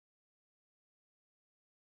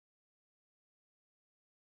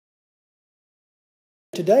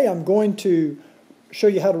Today I'm going to show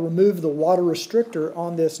you how to remove the water restrictor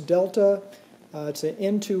on this Delta. It's an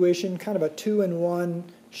IN2ITION, kind of a 2-in-1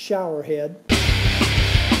 shower head.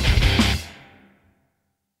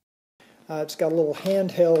 It's got a little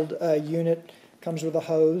handheld unit, comes with a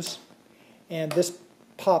hose, and this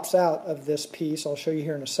pops out of this piece. I'll show you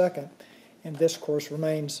here in a second. And this, of course,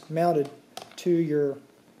 remains mounted to your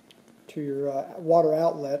water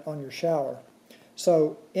outlet on your shower.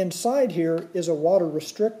 So inside here is a water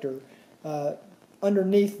restrictor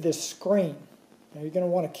underneath this screen. Now you're going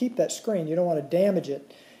to want to keep that screen. You don't want to damage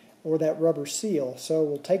it or that rubber seal. So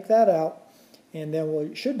we'll take that out, and then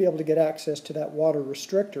we should be able to get access to that water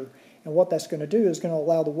restrictor. And what that's going to do is going to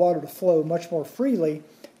allow the water to flow much more freely,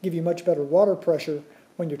 give you much better water pressure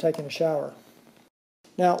when you're taking a shower.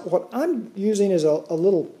 Now what I'm using is a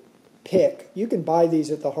little pick. You can buy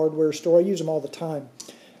these at the hardware store. I use them all the time.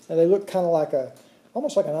 And they look kind of like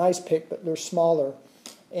almost like an ice pick, but they're smaller.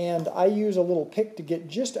 And I use a little pick to get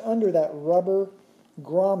just under that rubber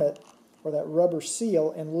grommet or that rubber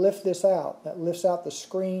seal and lift this out. That lifts out the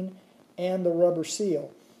screen and the rubber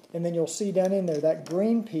seal. And then you'll see down in there that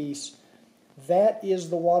green piece, that is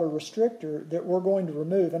the water restrictor that we're going to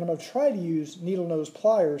remove. And I'm going to try to use needle nose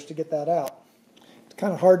pliers to get that out. It's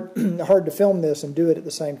kind of hard to film this and do it at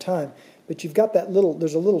the same time. But you've got that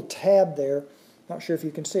there's a little tab there. Not sure if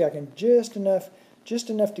you can see. I can just enough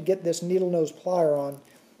to get this needle nose plier on,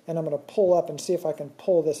 and I'm going to pull up and see if I can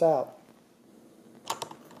pull this out.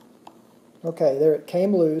 Okay, there it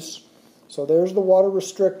came loose. So there's the water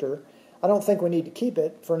restrictor. I don't think we need to keep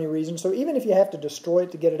it for any reason. So even if you have to destroy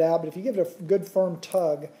it to get it out, but if you give it a good firm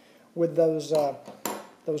tug with those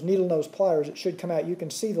needle nose pliers, it should come out. You can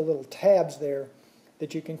see the little tabs there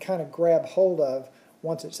that you can kind of grab hold of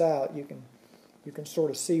once it's out. You can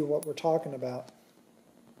sort of see what we're talking about.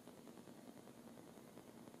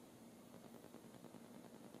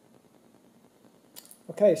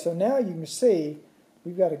 Okay, so now you can see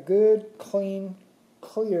we've got a good, clean,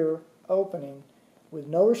 clear opening with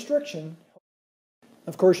no restriction.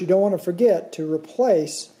 Of course, you don't want to forget to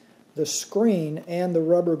replace the screen and the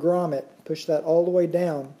rubber grommet. Push that all the way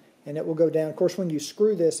down and it will go down. Of course, when you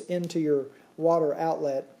screw this into your water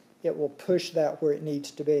outlet, it will push that where it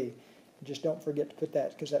needs to be. Just don't forget to put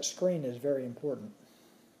that, because that screen is very important.